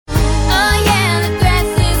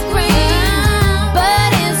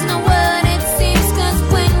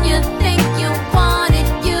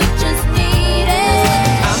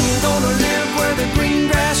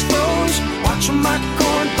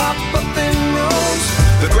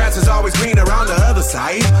green around the other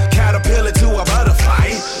side. Caterpillar to a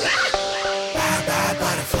butterfly. Bye bye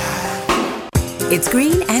butterfly. It's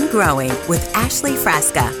Green and Growing with Ashley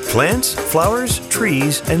Frasca. Plants, flowers,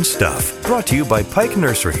 trees, and stuff. Brought to you by Pike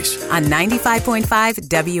Nurseries. On 95.5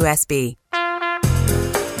 WSB.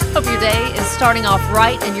 Hope your day is starting off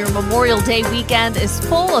right and your Memorial Day weekend is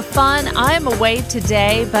full of fun. I'm away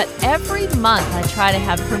today, but every month I try to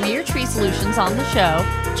have Premier Tree Solutions on the show,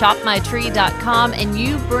 chopmytree.com, and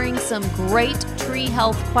you bring some great tree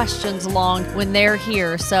health questions along when they're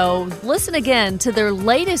here. So listen again to their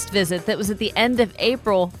latest visit that was at the end of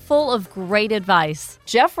April, full of great advice.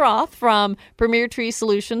 Jeff Roth from Premier Tree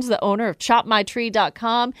Solutions, the owner of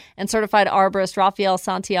chopmytree.com, and certified arborist Rafael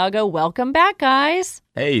Santiago. Welcome back, guys.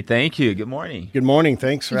 Hey, thank you. Good morning. Good morning.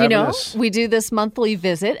 Thanks for having us. We do this monthly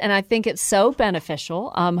visit, and I think it's so beneficial,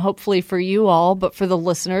 hopefully for you all, but for the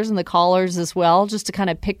listeners and the callers as well, just to kind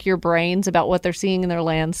of pick your brains about what they're seeing in their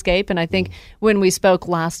landscape. And I think when we spoke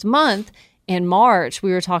last month in March,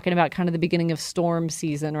 we were talking about kind of the beginning of storm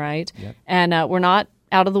season, right? Yep. And we're not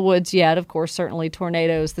out of the woods yet. Of course, certainly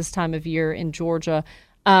tornadoes this time of year in Georgia.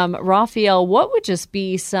 Rafael, what would just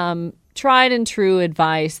be some tried and true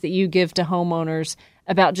advice that you give to homeowners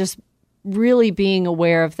about just really being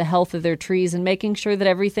aware of the health of their trees and making sure that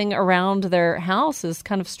everything around their house is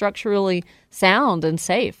kind of structurally sound and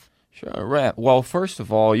safe? Sure. Right. Well, first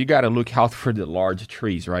of all, you got to look out for the large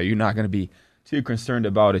trees, right? You're not going to be too concerned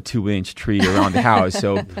about a 2-inch tree around the house.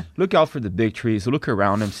 So look out for the big trees. Look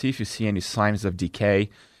around them. See if you see any signs of decay.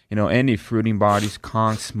 You know, any fruiting bodies,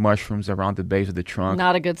 conchs, mushrooms around the base of the trunk.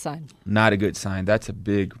 Not a good sign. Not a good sign. That's a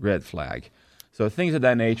big red flag. So things of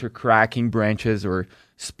that nature, cracking branches or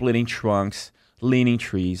splitting trunks, leaning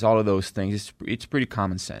trees, all of those things, it's pretty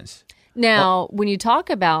common sense. Now, when you talk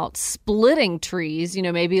about splitting trees, you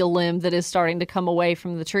know, maybe a limb that is starting to come away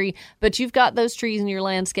from the tree, but you've got those trees in your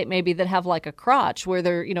landscape maybe that have like a crotch where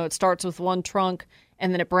they're, you know, it starts with one trunk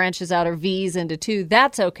and then it branches out or V's into two.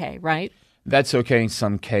 That's okay, right? That's okay in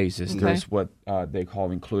some cases. Okay. There's what they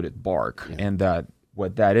call included bark, and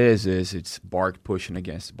what that is it's bark pushing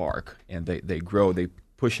against bark, and they grow, they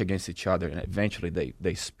push against each other, and eventually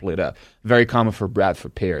they split up. Very common for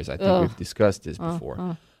Bradford pears. I think we've discussed this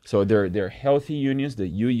before. So there are healthy unions, the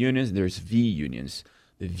U unions, there's V unions.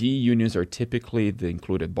 The V unions are typically the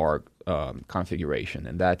included bark configuration,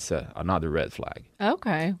 and that's another red flag.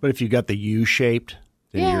 Okay. But if you got the U-shaped,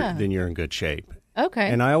 then you're in good shape. Okay.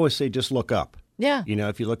 And I always say just look up. Yeah. You know,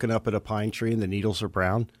 if you're looking up at a pine tree and the needles are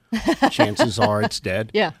brown, chances are it's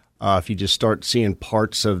dead. Yeah. If you just start seeing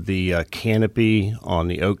parts of the canopy on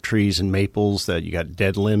the oak trees and maples that you got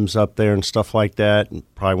dead limbs up there and stuff like that, and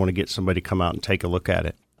probably want to get somebody to come out and take a look at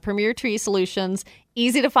it. Premier Tree Solutions,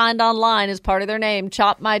 easy to find online as part of their name,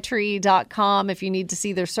 chopmytree.com if you need to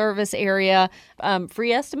see their service area.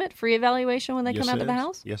 Free estimate, free evaluation when they come out to the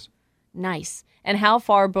house? Yes. Nice. And how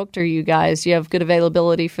far booked are you guys? Do you have good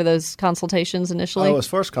availability for those consultations initially? Oh, as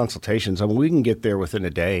far as consultations, I mean, we can get there within a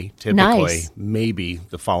day, typically, Nice. maybe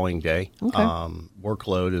the following day. Okay.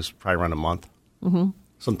 Workload is probably around a month. Mm-hmm.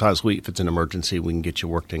 Sometimes if it's an emergency, we can get you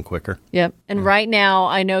worked in quicker. Yep. And right now,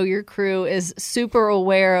 I know your crew is super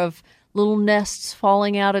aware of little nests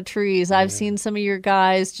falling out of trees. I've seen some of your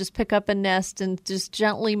guys just pick up a nest and just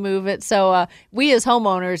gently move it. So we as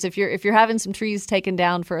homeowners, if you're having some trees taken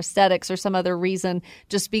down for aesthetics or some other reason,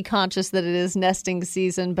 just be conscious that it is nesting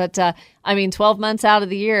season. But 12 months out of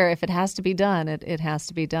the year, if it has to be done, it has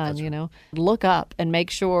to be done. That's right. You know, look up and make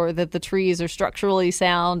sure that the trees are structurally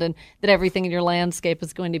sound and that everything in your landscape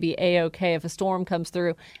is going to be A-okay if a storm comes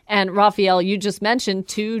through. And Rafael, you just mentioned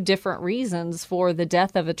 2 different reasons for the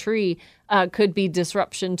death of a tree. Could be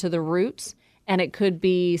disruption to the roots, and it could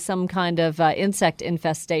be some kind of insect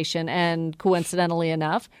infestation. And coincidentally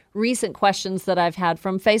enough, recent questions that I've had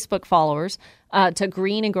from Facebook followers to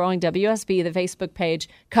Green and Growing WSB, the Facebook page,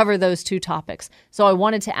 cover those 2 topics. So I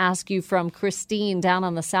wanted to ask you from Christine down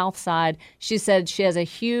on the south side. She said she has a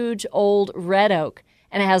huge old red oak,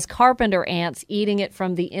 and it has carpenter ants eating it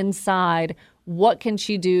from the inside. What can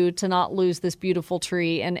she do to not lose this beautiful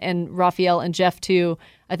tree? And Rafael and Jeff, too.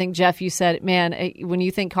 I think, Jeff, you said, man, when you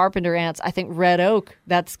think carpenter ants, I think red oak.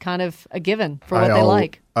 That's kind of a given for what they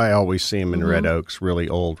like. I always see them in red oaks, really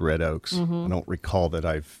old red oaks. I don't recall that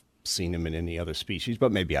I've seen them in any other species,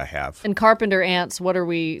 but maybe I have. And carpenter ants, what are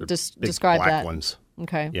we describe black that? Ones.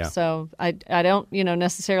 Okay. Yeah. So I don't,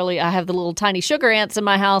 necessarily, I have the little tiny sugar ants in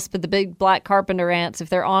my house, but the big black carpenter ants, if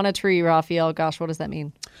they're on a tree, Rafael, gosh, what does that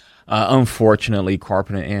mean? Unfortunately,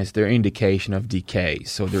 carpenter ants, they're indication of decay.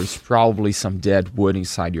 So there's probably some dead wood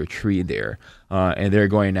inside your tree there, and they're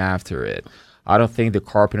going after it. I don't think the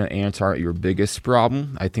carpenter ants are your biggest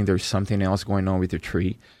problem. I think there's something else going on with your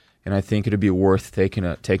tree. And I think it'd be worth taking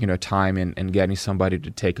a time and getting somebody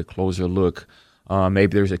to take a closer look.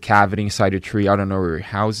 Maybe there's a cavity inside the tree. I don't know where your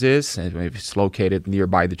house is, and if it's located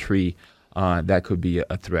nearby the tree, that could be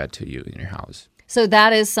a threat to you in your house. So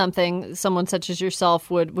that is something someone such as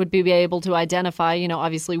yourself would be able to identify. You know,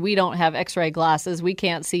 obviously we don't have X-ray glasses. We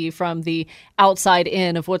can't see from the outside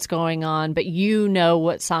in of what's going on, but you know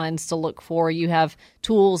what signs to look for. You have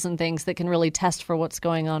tools and things that can really test for what's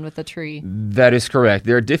going on with the tree. That is correct.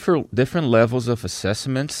 There are different levels of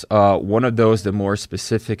assessments. One of those, the more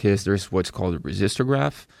specific, is there's what's called a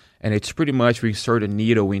resistograph. And it's pretty much we insert a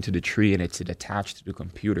needle into the tree and it's attached to the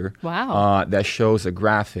computer. Wow. That shows a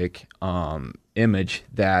graphic image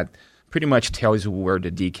that pretty much tells you where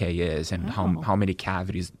the decay is and how many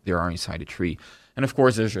cavities there are inside the tree. And of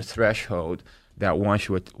course, there's a threshold that once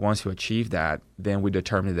you achieve that, then we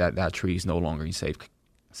determine that tree is no longer in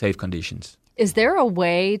safe conditions. Is there a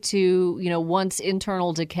way to, once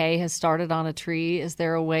internal decay has started on a tree, is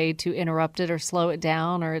there a way to interrupt it or slow it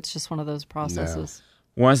down, or it's just one of those processes? No.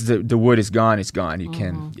 Once the wood is gone, it's gone. You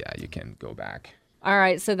can go back. All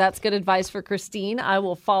right, so that's good advice for Christine. I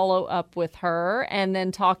will follow up with her. And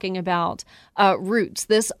then talking about roots.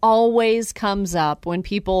 This always comes up when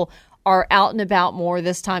people are out and about more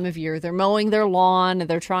this time of year. They're mowing their lawn,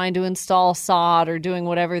 they're trying to install sod or doing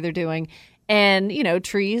whatever they're doing. And,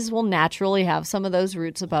 trees will naturally have some of those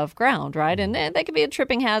roots above ground, right? And they can be a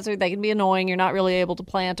tripping hazard. They can be annoying. You're not really able to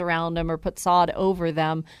plant around them or put sod over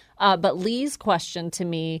them. But Lee's question to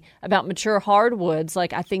me about mature hardwoods,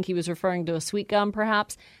 like I think he was referring to a sweet gum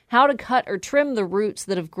perhaps, how to cut or trim the roots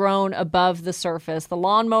that have grown above the surface. The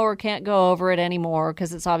lawnmower can't go over it anymore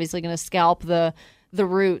because it's obviously going to scalp the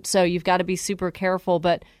root. So you've got to be super careful.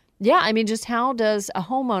 But yeah, just how does a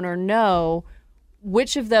homeowner know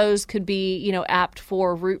which of those could be, apt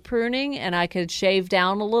for root pruning and I could shave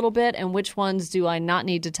down a little bit, and which ones do I not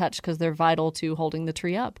need to touch because they're vital to holding the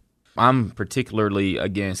tree up? I'm particularly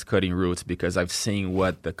against cutting roots because I've seen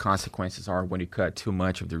what the consequences are when you cut too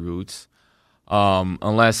much of the roots.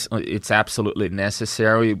 Unless it's absolutely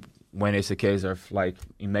necessary, when it's a case of like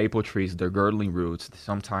in maple trees, they're girdling roots,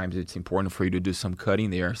 sometimes it's important for you to do some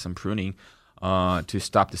cutting there, some pruning, to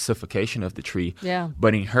stop the suffocation of the tree. Yeah.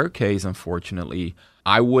 But in her case, unfortunately,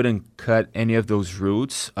 I wouldn't cut any of those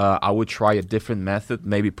roots. I would try a different method,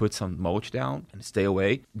 maybe put some mulch down and stay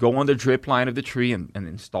away. Go on the drip line of the tree and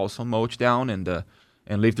install some mulch down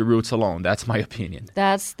and leave the roots alone. That's my opinion.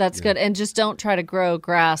 That's good. And just don't try to grow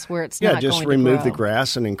grass where it's not going to grow. Yeah, just remove the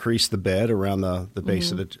grass and increase the bed around the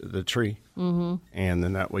base of the tree. Mm-hmm. And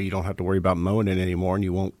then that way you don't have to worry about mowing it anymore and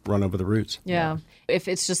you won't run over the roots. Yeah. If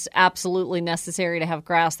it's just absolutely necessary to have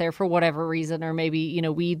grass there for whatever reason, or maybe,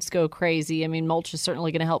 weeds go crazy. Mulch is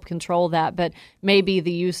certainly going to help control that, but maybe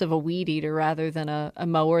the use of a weed eater rather than a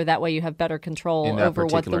mower. That way you have better control over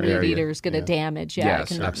what the weed eater is going to damage. Yeah,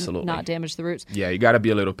 yes, it can absolutely not damage the roots. Yeah, you got to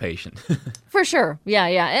be a little patient. For sure. Yeah.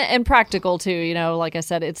 And practical too. Like I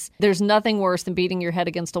said, there's nothing worse than beating your head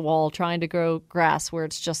against a wall trying to grow grass where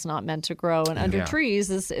it's just not meant to grow. And under trees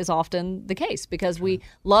is often the case because we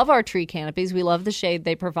love our tree canopies. We love the shade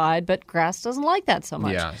they provide, but grass doesn't like that so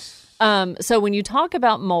much. Yes. So when you talk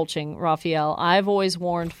about mulching, Raphael, I've always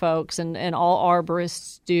warned folks, and all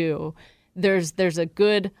arborists do, there's a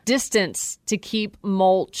good distance to keep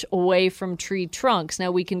mulch away from tree trunks.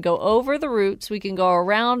 Now, we can go over the roots. We can go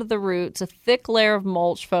around the roots. A thick layer of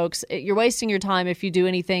mulch, folks, you're wasting your time if you do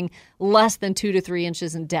anything less than 2 to 3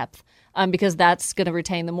 inches in depth. Because that's going to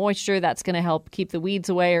retain the moisture. That's going to help keep the weeds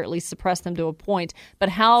away or at least suppress them to a point. But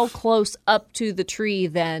how close up to the tree,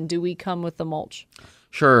 then, do we come with the mulch?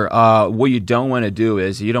 Sure. What you don't want to do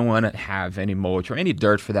is you don't want to have any mulch or any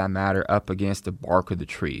dirt, for that matter, up against the bark of the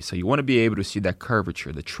tree. So you want to be able to see that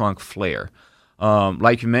curvature, the trunk flare.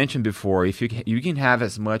 Like you mentioned before, if you can have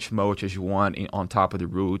as much mulch as you want on top of the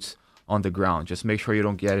roots on the ground. Just make sure you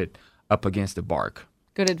don't get it up against the bark.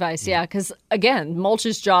 Good advice, yeah, because, again,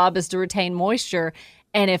 mulch's job is to retain moisture,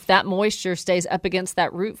 and if that moisture stays up against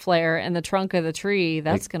that root flare and the trunk of the tree,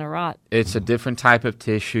 that's going to rot. It's a different type of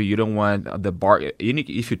tissue. You don't want the bark.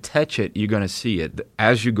 If you touch it, you're going to see it.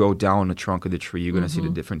 As you go down the trunk of the tree, you're going to see the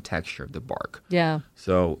different texture of the bark. Yeah.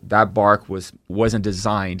 So that bark wasn't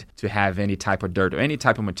designed to have any type of dirt or any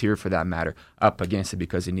type of material, for that matter, up against it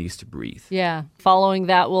because it needs to breathe. Yeah. Following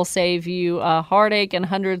that will save you a heartache and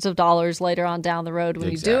hundreds of dollars later on down the road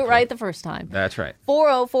when you do it right the first time. That's right.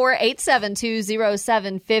 404-872-0750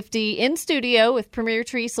 in studio with Premier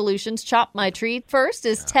Tree Solutions. Chop My Tree. First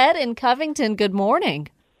is Ted in Covington. Good morning.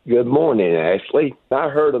 Good morning, Ashley. I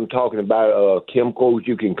heard them talking about chemicals.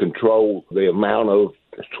 You can control the amount of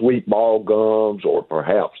sweet ball gums or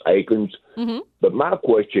perhaps acorns. Mm-hmm. But my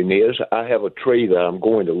question is, I have a tree that I'm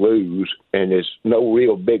going to lose, and it's no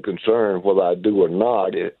real big concern whether I do or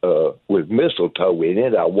not. With mistletoe in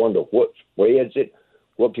it, I wonder what spreads it,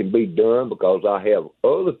 what can be done, because I have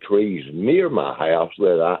other trees near my house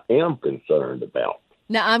that I am concerned about.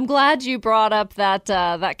 Now, I'm glad you brought up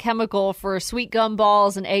that chemical for sweet gum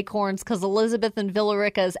balls and acorns, because Elizabeth in Villa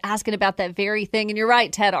Rica is asking about that very thing. And you're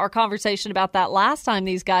right, Ted, our conversation about that last time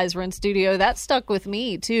these guys were in studio, that stuck with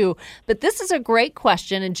me too. But this is a great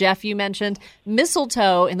question. And Jeff, you mentioned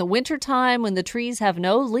mistletoe in the wintertime when the trees have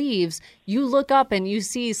no leaves. You look up and you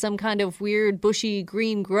see some kind of weird bushy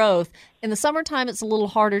green growth. In the summertime, it's a little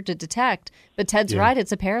harder to detect. But Ted's right,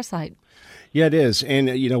 it's a parasite. Yeah, it is. And,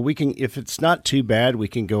 we can, if it's not too bad, we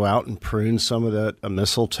can go out and prune some of the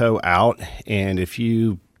mistletoe out. And if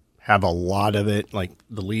you have a lot of it, like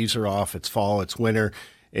the leaves are off, it's fall, it's winter,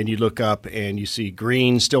 and you look up and you see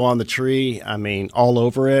green still on the tree, all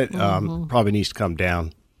over it, probably needs to come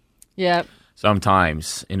down. Yeah.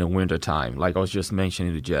 Sometimes in the wintertime, like I was just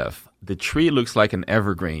mentioning to Jeff, the tree looks like an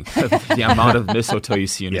evergreen. The amount of mistletoe you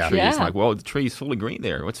see in the tree. It's like, well, the tree is fully green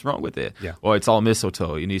there. What's wrong with it? Yeah. Well, it's all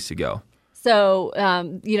mistletoe. It needs to go. So,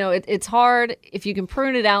 it's hard if you can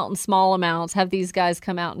prune it out in small amounts, have these guys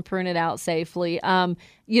come out and prune it out safely.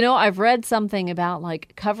 I've read something about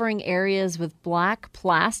like covering areas with black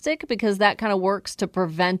plastic because that kind of works to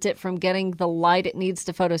prevent it from getting the light it needs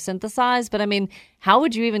to photosynthesize. But how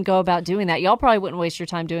would you even go about doing that? Y'all probably wouldn't waste your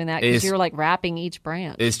time doing that because you're like wrapping each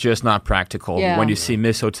branch. It's just not practical. Yeah. When you see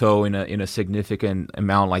mistletoe in a significant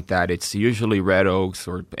amount like that, it's usually red oaks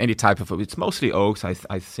or any type of. It's mostly oaks. I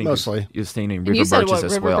think mostly. You've seen in river birches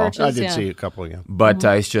as well. I did see a couple, yeah. But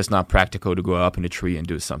it's just not practical to go up in a tree and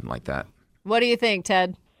do something like that. What do you think,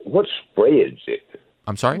 Ted? What spreads it?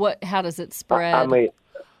 I'm sorry? How does it spread?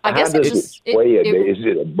 I guess it just spread. Is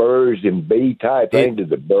it a birds and bee type thing? Did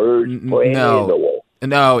the birds spread it?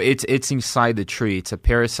 No, it's inside the tree. It's a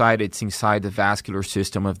parasite. It's inside the vascular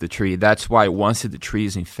system of the tree. That's why once the tree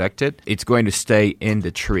is infected, it's going to stay in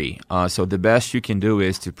the tree. So the best you can do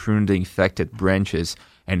is to prune the infected branches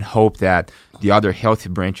and hope that the other healthy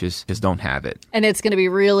branches just don't have it. And it's going to be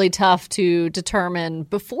really tough to determine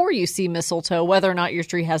before you see mistletoe whether or not your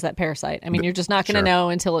tree has that parasite. You're just not going to know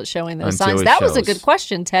until it's showing those signs. That was a good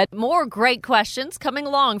question, Ted. More great questions coming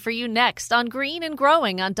along for you next on Green and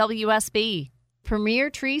Growing on WSB. Premier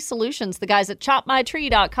Tree Solutions, the guys at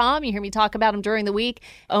chopmytree.com. You hear me talk about them during the week.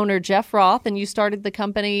 Owner Jeff Roth, and you started the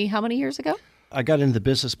company how many years ago? I got into the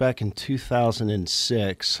business back in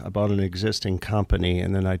 2006. I bought an existing company,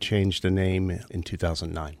 and then I changed the name in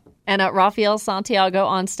 2009. And Rafael Santiago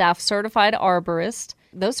on staff, certified arborist.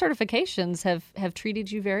 Those certifications have treated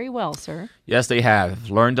you very well, sir. Yes, they have.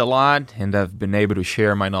 Learned a lot, and I've been able to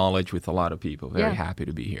share my knowledge with a lot of people. Very happy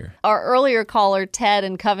to be here. Our earlier caller, Ted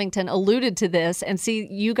in Covington, alluded to this. And see,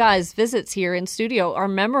 you guys' visits here in studio are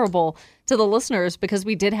memorable to the listeners because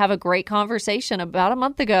we did have a great conversation about a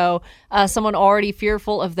month ago. Someone already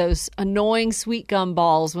fearful of those annoying sweet gum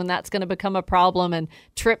balls when that's going to become a problem and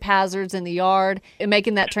trip hazards in the yard, and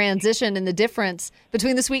making that transition and the difference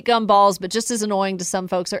between the sweet gum balls, but just as annoying to some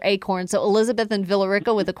folks, are acorns. So Elizabeth in Villa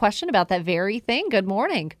Rica with a question about that very thing. Good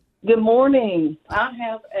morning. Good morning. I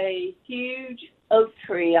have a huge oak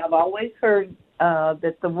tree. I've always heard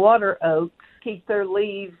that the water oaks keep their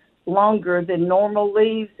leaves longer than normal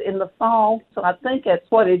leaves in the fall. So I think that's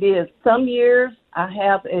what it is. Some years I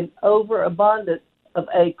have an overabundance of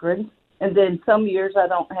acorns, and then some years I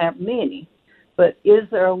don't have many. But is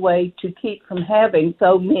there a way to keep from having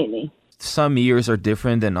so many? Some years are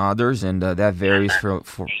different than others, and that varies for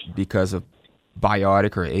because of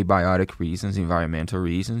biotic or abiotic reasons, environmental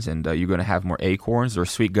reasons, and you're going to have more acorns or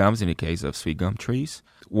sweet gums in the case of sweet gum trees.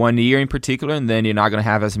 One year in particular, and then you're not going to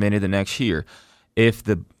have as many the next year. If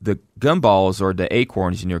the gumballs or the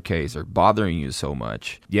acorns in your case are bothering you so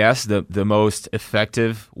much, yes, the most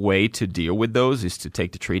effective way to deal with those is to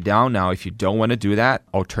take the tree down. Now, if you don't want to do that,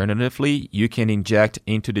 alternatively, you can inject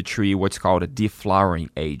into the tree what's called a deflowering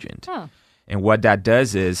agent. Huh. And what that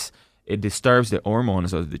does is it disturbs the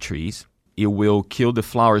hormones of the trees. It will kill the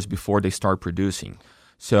flowers before they start producing.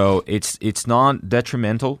 So it's not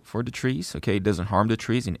detrimental for the trees. Okay, it doesn't harm the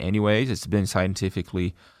trees in any ways. It's been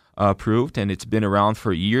scientifically approved, and it's been around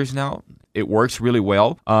for years now. It works really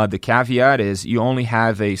well. The caveat is you only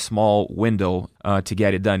have a small window to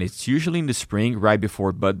get it done. It's usually in the spring, right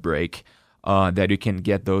before bud break, that you can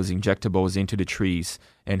get those injectables into the trees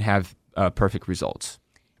and have perfect results.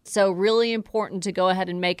 So really important to go ahead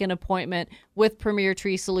and make an appointment with Premier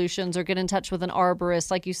Tree Solutions or get in touch with an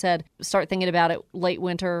arborist. Like you said, start thinking about it late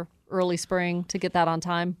winter, early spring to get that on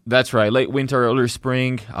time? That's right. Late winter, early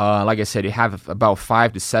spring. Like I said, you have about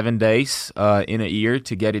 5 to 7 days in a year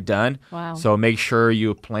to get it done. Wow. So make sure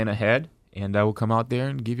you plan ahead, and I will come out there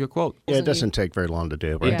and give you a quote. Yeah, it doesn't take very long to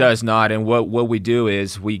do. Right? It does not. And what we do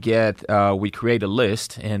is we create a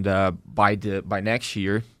list, and by next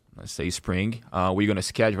year, let's say spring, we're going to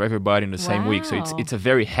schedule everybody in the same week. So it's a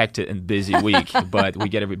very hectic and busy week, but we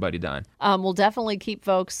get everybody done. We'll definitely keep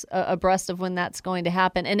folks abreast of when that's going to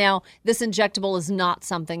happen. And now, this injectable is not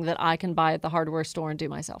something that I can buy at the hardware store and do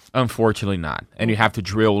myself. Unfortunately not. And you have to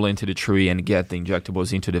drill into the tree and get the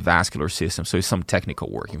injectables into the vascular system. So there's some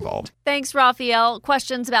technical work involved. Thanks, Raphael.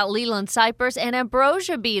 Questions about Leland cypress and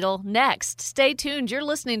ambrosia beetle next. Stay tuned. You're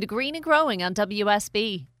listening to Green and Growing on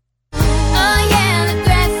WSB. Oh, yeah, the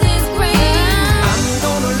grass is green. I'm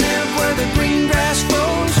gonna live where the green grass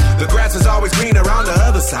grows. The grass is always greener on the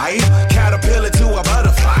other side. Caterpillar to a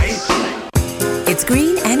butterfly. It's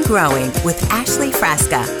Green and Growing with Ashley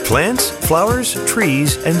Frasca Plants, flowers,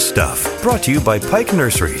 trees, and stuff. Brought to you by Pike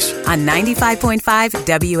Nurseries. on 95.5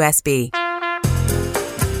 WSB.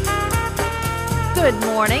 Good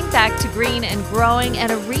morning. Back to Green and Growing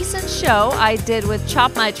and a recent show I did with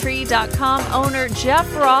ChopMyTree.com owner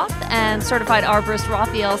Jeff Roth and certified arborist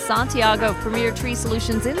Rafael Santiago of Premier Tree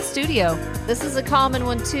Solutions in studio. This is a common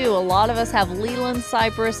one, too. A lot of us have Leland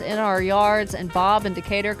cypress in our yards, and Bob in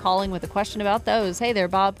Decatur calling with a question about those. Hey there,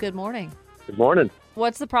 Bob. Good morning. Good morning.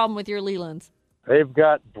 What's the problem with your Lelands? They've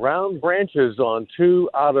got brown branches on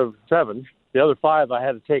 2 out of 7. The other 5 I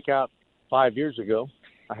had to take out 5 years ago.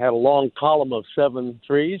 I had a long column of 7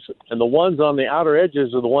 trees, and the ones on the outer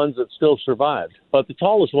edges are the ones that still survived. But the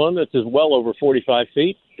tallest one, that is well over 45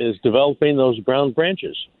 feet, is developing those brown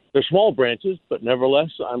branches. They're small branches, but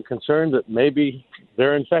nevertheless, I'm concerned that maybe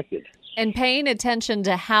they're infected. And paying attention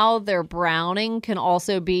to how they're browning can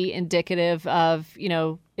also be indicative of,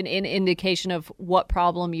 an indication of what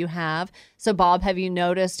problem you have. So, Bob, have you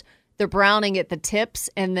noticed they're browning at the tips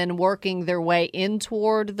and then working their way in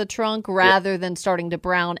toward the trunk rather than starting to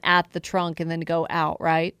brown at the trunk and then go out,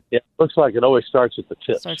 right? Yeah, looks like it always starts at the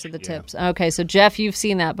tips. Starts at the tips. Okay, so Jeff, you've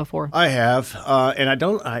seen that before. I have, and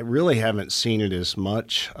I really haven't seen it as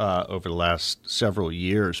much over the last several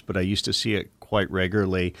years, but I used to see it quite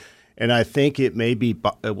regularly. And I think it may be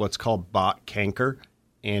what's called bot canker,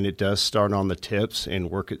 and it does start on the tips and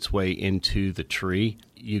work its way into the tree.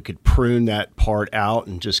 You could prune that part out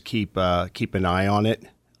and just keep an eye on it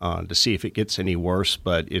to see if it gets any worse,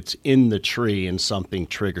 but it's in the tree and something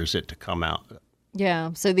triggers it to come out.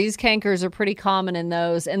 Yeah, so these cankers are pretty common in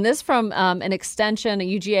those. And this from an extension, a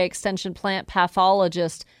UGA extension plant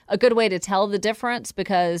pathologist, a good way to tell the difference,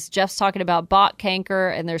 because Jeff's talking about bot canker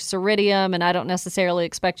and there's ceridium, and I don't necessarily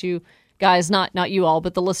expect you guys, not you all,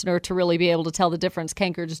 but the listener, to really be able to tell the difference.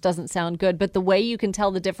 Canker just doesn't sound good. But the way you can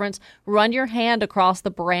tell the difference, run your hand across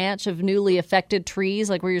the branch of newly affected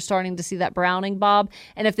trees, like where you're starting to see that browning, Bob.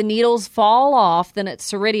 And if the needles fall off, then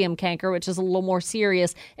it's ceridium canker, which is a little more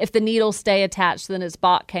serious. If the needles stay attached, then it's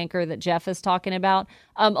bot canker that Jeff is talking about.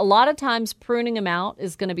 A lot of times pruning them out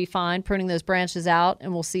is going to be fine, pruning those branches out,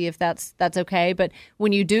 and we'll see if that's okay. But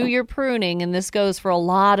when you do your pruning, and this goes for a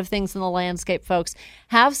lot of things in the landscape, folks,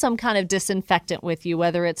 have some kind of disinfectant with you,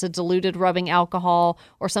 whether it's a diluted rubbing alcohol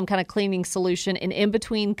or some kind of cleaning solution. And in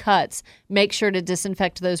between cuts, make sure to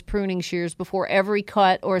disinfect those pruning shears before every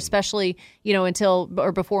cut, or especially, until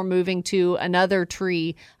or before moving to another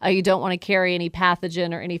tree. You don't want to carry any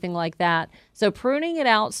pathogen or anything like that. So pruning it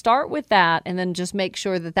out, start with that, and then just make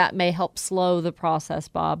sure that may help slow the process,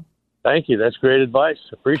 Bob. Thank you. That's great advice.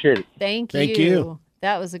 Appreciate it. Thank you.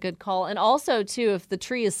 That was a good call. And also, too, if the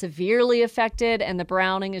tree is severely affected and the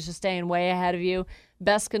browning is just staying way ahead of you,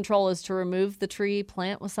 best control is to remove the tree,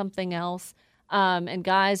 plant with something else. And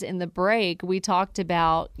guys, in the break, we talked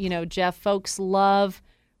about, Jeff, folks love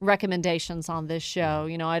recommendations on this show.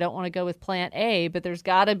 I don't want to go with plant A, but there's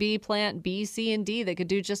got to be plant B, C, and D that could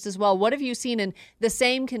do just as well. What have you seen in the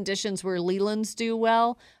same conditions where Lelands do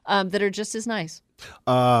well that are just as nice?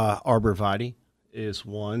 Arborvitae is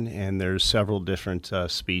one, and there's several different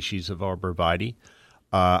species of arborvitae.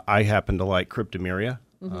 I happen to like Cryptomeria.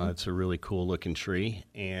 It's a really cool looking tree.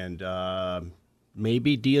 And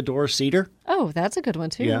maybe Deodora cedar. Oh, that's a good one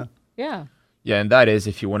too. Yeah. Yeah, and that is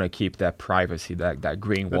if you want to keep that privacy, that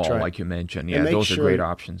green wall, right, like you mentioned. Yeah, those are great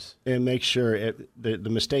options. And make sure the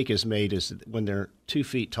mistake is made is when they're 2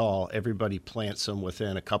 feet tall, everybody plants them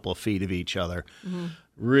within a couple of feet of each other.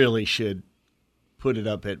 Really should put it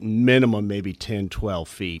up at minimum maybe 10, 12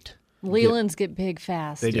 feet. Lelands get big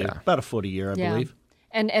fast. They do. About a foot a year, I believe.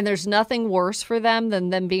 And there's nothing worse for them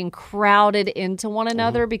than them being crowded into one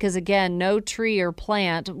another because, again, no tree or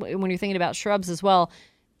plant, when you're thinking about shrubs as well,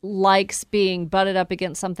 likes being butted up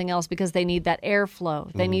against something else because they need that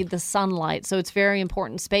airflow. They need the sunlight. So it's very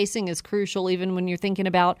important. Spacing is crucial even when you're thinking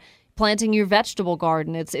about planting your vegetable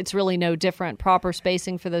garden. It's really no different. Proper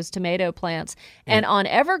spacing for those tomato plants. And on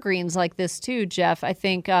evergreens like this too, Jeff, I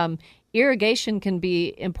think irrigation can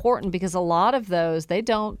be important because a lot of those, they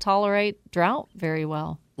don't tolerate drought very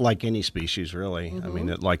well. Like any species, really. I mean,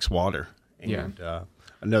 it likes water. And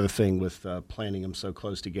another thing with planting them so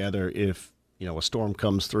close together, if a storm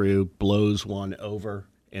comes through, blows one over,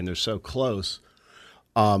 and they're so close,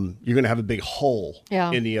 you're going to have a big hole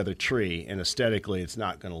in the other tree, and aesthetically, it's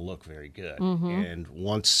not going to look very good. And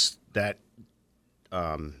once that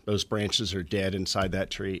those branches are dead inside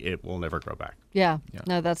that tree, it will never grow back. Yeah.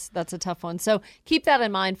 No, that's a tough one. So keep that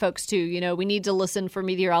in mind, folks, too. We need to listen for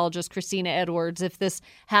meteorologist Christina Edwards. If this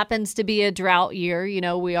happens to be a drought year,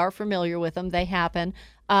 we are familiar with them. They happen.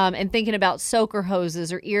 And thinking about soaker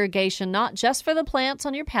hoses or irrigation, not just for the plants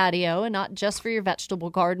on your patio and not just for your vegetable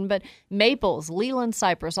garden, but maples, Leland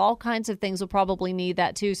cypress, all kinds of things will probably need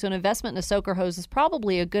that too. So an investment in a soaker hose is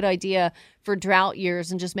probably a good idea for drought years,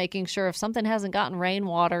 and just making sure if something hasn't gotten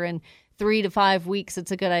rainwater in 3 to 5 weeks,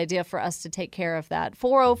 it's a good idea for us to take care of that.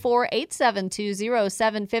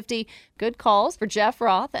 404-872-0750. Good calls for Jeff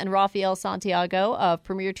Roth and Rafael Santiago of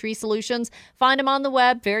Premier Tree Solutions. Find them on the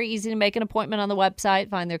web. Very easy to make an appointment on the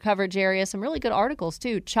website. Find their coverage area. Some really good articles,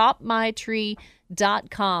 too.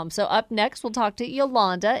 ChopMyTree.com. So up next, we'll talk to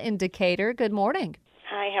Yolanda in Decatur. Good morning.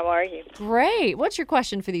 Hi, how are you? Great. What's your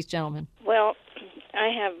question for these gentlemen? Well, I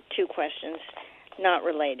have two questions, not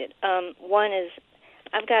related. One is,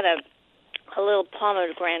 I've got a little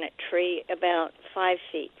pomegranate tree about 5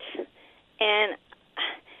 feet, and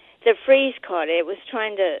the freeze caught it. It was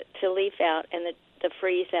trying to leaf out, and the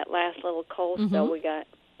freeze, that last little cold spell we got,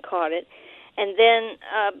 caught it. And then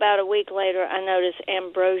about a week later, I noticed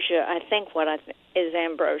ambrosia. I think is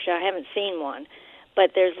ambrosia. I haven't seen one,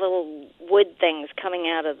 but there's little wood things coming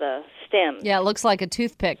out of the stem. Yeah, it looks like a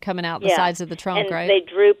toothpick coming out the sides of the trunk, and right? They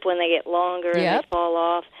droop when they get longer and they fall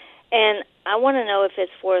off. And I want to know if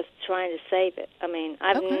it's worth trying to save it. I mean,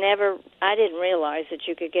 I didn't realize that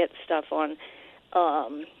you could get stuff on a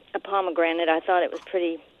pomegranate. I thought it was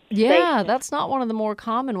pretty safe. That's not one of the more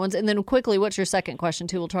common ones. And then quickly, what's your second question,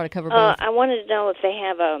 too? We'll try to cover both. I wanted to know if they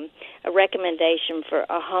have a recommendation for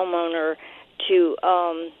a homeowner to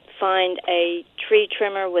find a tree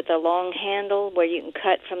trimmer with a long handle where you can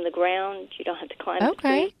cut from the ground. You don't have to climb the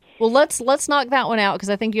tree. Well, let's knock that one out because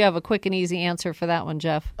I think you have a quick and easy answer for that one,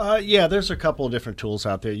 Jeff. There's a couple of different tools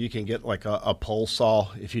out there. You can get like a pole saw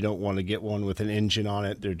if you don't want to get one with an engine on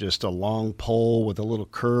it. They're just a long pole with a little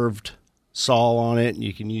curved saw on it, and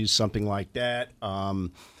you can use something like that.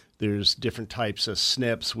 There's different types of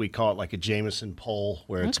snips. We call it like a Jameson pole,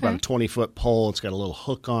 where it's about a 20-foot pole. It's got a little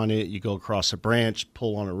hook on it. You go across a branch,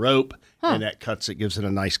 pull on a rope, and that cuts it, gives it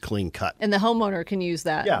a nice clean cut. And the homeowner can use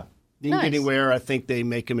that. Yeah. You can get anywhere. I think they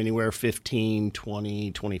make them anywhere 15,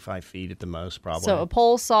 20, 25 feet at the most, probably. So a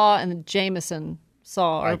pole saw and a Jameson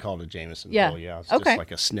saw. I call it a Jameson pole, It's just like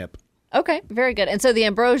a snip. Okay, very good. And so the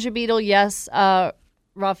ambrosia beetle, yes,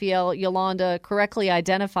 Rafael, Yolanda correctly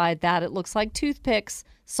identified that. It looks like toothpicks.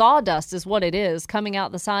 Sawdust is what it is, coming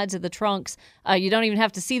out the sides of the trunks. You don't even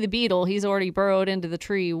have to see the beetle. He's already burrowed into the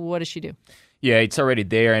tree. What does she do? Yeah, it's already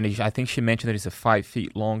there, and I think she mentioned that it's a 5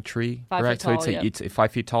 feet long tree, 5 correct? feet tall, So it's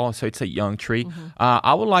 5 feet tall, so it's a young tree.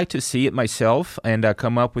 I would like to see it myself and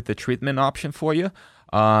come up with a treatment option for you.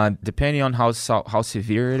 Depending on how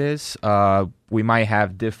severe it is, we might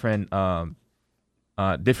have different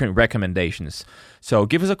recommendations. So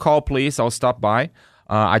give us a call, please. I'll stop by.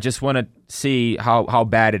 I just want to see how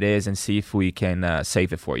bad it is and see if we can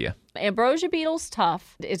save it for you. Ambrosia beetle's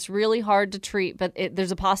tough. It's really hard to treat, but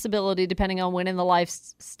there's a possibility, depending on when in the life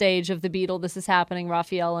stage of the beetle this is happening,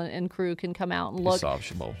 Rafael and crew can come out and look. It's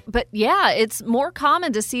optional. But yeah, it's more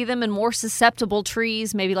common to see them in more susceptible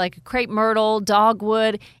trees, maybe like crepe myrtle,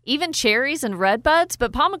 dogwood, even cherries and redbuds.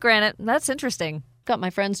 But pomegranate, that's interesting. Got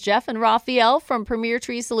my friends Jeff and Rafael from Premier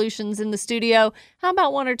Tree Solutions in the studio. How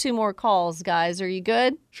about one or two more calls, guys? Are you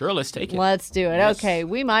good? Sure, let's take it. Let's do it. Yes. Okay,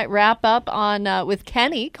 we might wrap up on with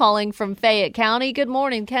Kenny calling from Fayette County. Good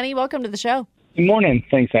morning, Kenny. Welcome to the show. Good morning.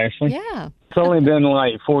 Thanks, Ashley. Yeah. It's only been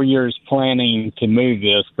like 4 years planning to move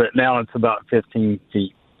this, but now it's about 15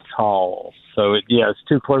 feet tall. So, it's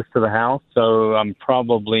too close to the house, so I'm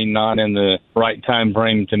probably not in the right time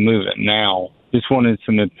frame to move it now. Just wanted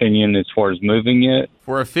some opinion as far as moving it.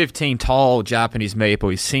 For a 15 tall Japanese maple,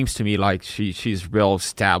 it seems to me like she's well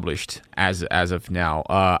established as of now.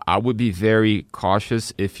 I would be very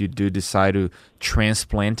cautious if you do decide to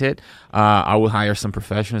transplant it. I will hire some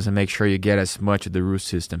professionals and make sure you get as much of the root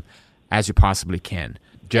system as you possibly can.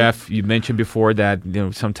 Jeff, you mentioned before that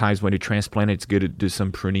sometimes when you transplant it, it's good to do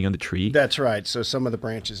some pruning on the tree. That's right. So some of the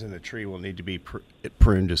branches in the tree will need to be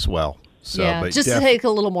pruned as well. So, yeah, just to take a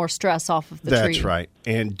little more stress off of the tree. That's right.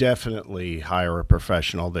 And definitely hire a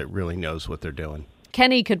professional that really knows what they're doing.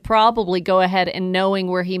 Kenny could probably go ahead and, knowing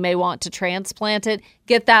where he may want to transplant it,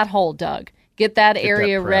 get that hole dug. Get that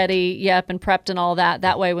area ready, and prepped and all that.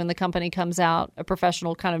 That way, when the company comes out, a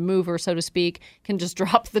professional kind of mover, so to speak, can just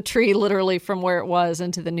drop the tree literally from where it was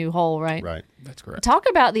into the new hole, right? Right. That's correct. Talk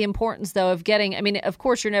about the importance, though, of getting, of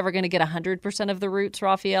course, you're never going to get 100% of the roots,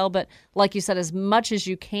 Raphael, but like you said, as much as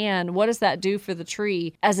you can, what does that do for the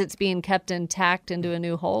tree as it's being kept intact into a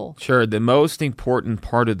new hole? Sure. The most important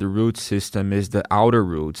part of the root system is the outer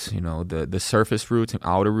roots, the surface roots and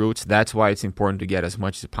outer roots. That's why it's important to get as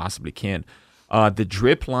much as you possibly can. The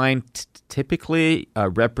drip line typically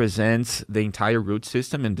represents the entire root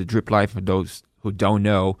system, and the drip line, for those who don't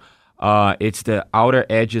know, it's the outer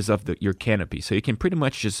edges of your canopy. So you can pretty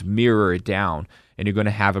much just mirror it down, and you're going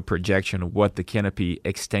to have a projection of what the canopy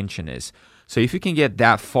extension is. So if you can get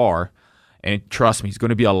that far, and trust me, it's going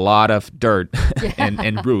to be a lot of dirt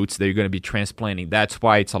and roots that you're going to be transplanting. That's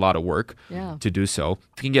why it's a lot of work to do so.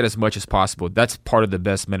 If you can get as much as possible, that's part of the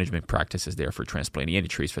best management practices there for transplanting any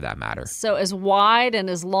trees for that matter. So as wide and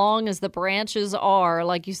as long as the branches are,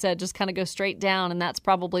 like you said, just kind of go straight down, and that's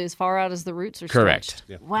probably as far out as the roots are Correct. stretched.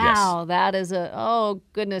 Yeah. Wow, that is oh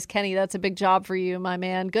goodness, Kenny, that's a big job for you, my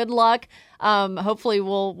man. Good luck. Hopefully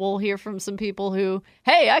we'll hear from some people who,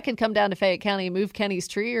 hey, I could come down to Fayette County and move Kenny's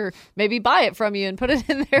tree, or maybe buy it from you and put it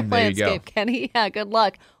in their landscape, Kenny. Yeah, good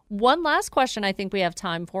luck. One last question I think we have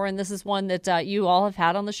time for, and this is one that you all have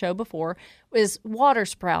had on the show before, is water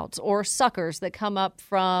sprouts or suckers that come up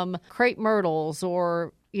from crepe myrtles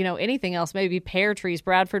or anything else, maybe pear trees,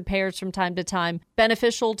 Bradford pears from time to time.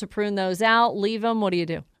 Beneficial to prune those out, leave them? What do you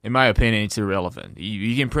do? In my opinion, it's irrelevant.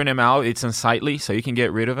 You can prune them out. It's unsightly, so you can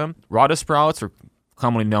get rid of them. Water sprouts, or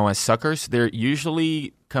commonly known as suckers, they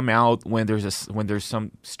usually come out when there's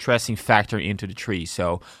some stressing factor into the tree.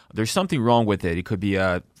 So there's something wrong with it. It could be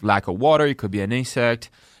a lack of water. It could be an insect.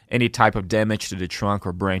 Any type of damage to the trunk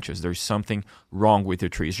or branches. There's something wrong with your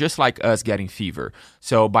trees, just like us getting fever.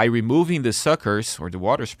 So by removing the suckers or the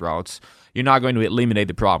water sprouts, you're not going to eliminate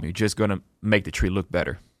the problem. You're just going to make the tree look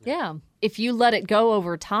better. Yeah. If you let it go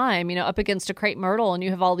over time, up against a crepe myrtle and you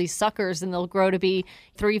have all these suckers and they'll grow to be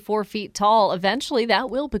 3-4 feet tall, eventually that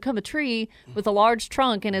will become a tree with a large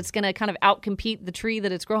trunk, and it's going to kind of outcompete the tree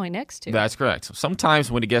that it's growing next to. That's correct. So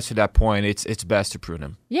sometimes when it gets to that point, it's best to prune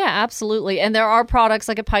them. Yeah, absolutely. And there are products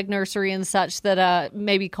like a Pike Nursery and such that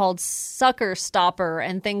may be called sucker stopper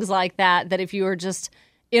and things like that if you are just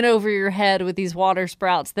in over your head with these water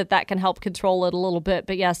sprouts, that can help control it a little bit.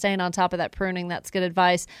 But yeah, staying on top of that pruning, that's good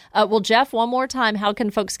advice. Well, Jeff, one more time, how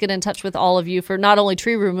can folks get in touch with all of you for not only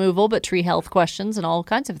tree removal, but tree health questions and all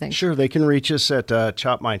kinds of things? Sure, they can reach us at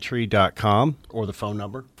chopmytree.com or the phone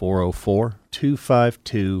number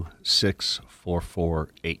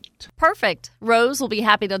 404-252-6448. Perfect. Rose will be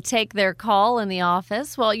happy to take their call in the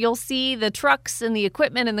office. Well, you'll see the trucks and the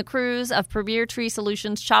equipment and the crews of Premier Tree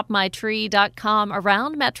Solutions, chopmytree.com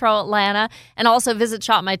around Metro Atlanta, and also visit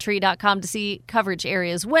chopmytree.com to see coverage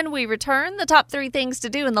areas. When we return, the top 3 things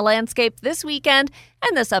to do in the landscape this weekend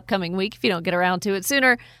and this upcoming week if you don't get around to it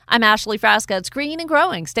sooner. I'm Ashley Frasca. It's Green and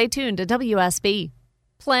Growing. Stay tuned to WSB.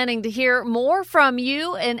 Planning to hear more from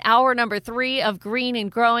you in hour number 3 of Green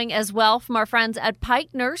and Growing, as well from our friends at Pike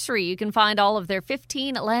Nursery. You can find all of their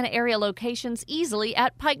 15 Atlanta area locations easily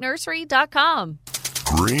at pikenursery.com.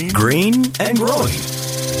 Green and Growing.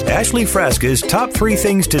 Ashley Frasca's top 3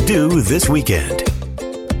 things to do this weekend.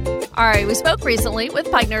 All right, we spoke recently with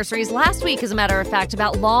Pike Nurseries last week, as a matter of fact,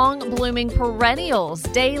 about long-blooming perennials,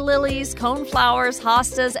 daylilies, coneflowers,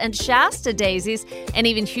 hostas, and Shasta daisies, and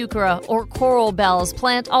even heuchera or coral bells.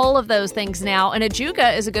 Plant all of those things now, and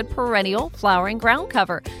ajuga is a good perennial flowering ground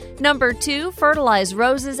cover. Number 2, fertilize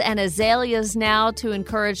roses and azaleas now to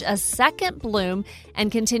encourage a second bloom and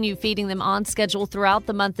continue feeding them on schedule throughout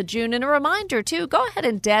the month of June. And a reminder, too, go ahead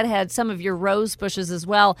and deadhead some of your rose bushes as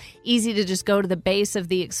well. Easy to just go to the base of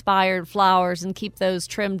the expired flowers and keep those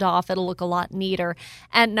trimmed off. It'll look a lot neater.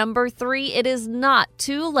 And number 3, it is not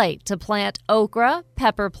too late to plant okra,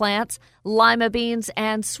 pepper plants, lima beans,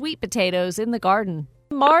 and sweet potatoes in the garden.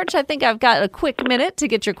 Marge, I think I've got a quick minute to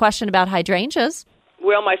get your question about hydrangeas.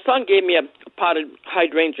 Well, my son gave me a potted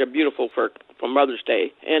hydrangea, beautiful for Mother's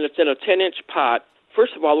Day, and it's in a 10-inch pot.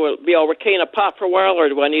 First of all, will it be okay in a pot for a while, or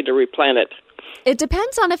do I need to replant it? It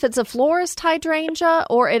depends on if it's a florist hydrangea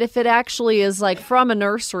or if it actually is like from a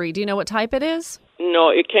nursery. Do you know what type it is? No,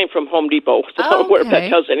 it came from Home Depot. So I don't know if that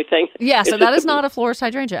tells anything. Yeah, so that is not a florist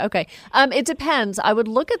hydrangea. Okay. It depends. I would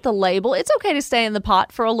look at the label. It's okay to stay in the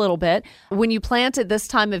pot for a little bit. When you plant it this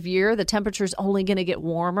time of year, the temperature is only going to get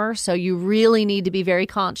warmer. So you really need to be very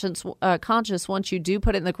conscious once you do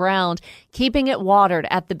put it in the ground. Keeping it watered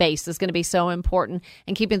at the base is going to be so important,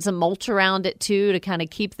 and keeping some mulch around it too to kind of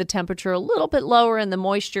keep the temperature a little bit lower and the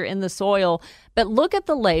moisture in the soil. But look at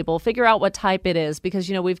the label, figure out what type it is, because,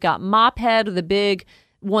 we've got mop head, the big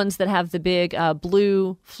ones that have the big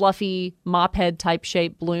blue, fluffy mop head type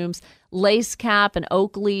shaped blooms, lace cap, an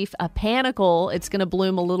oak leaf, a panicle. It's going to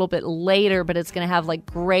bloom a little bit later, but it's going to have like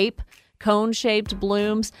grape cone-shaped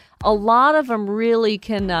blooms. A lot of them really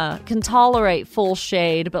can tolerate full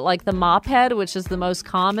shade, but like the mop head, which is the most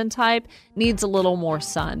common type, needs a little more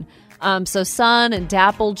sun. So sun and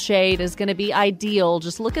dappled shade is going to be ideal.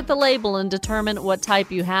 Just look at the label and determine what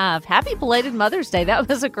type you have. Happy belated Mother's Day. That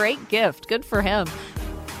was a great gift. Good for him.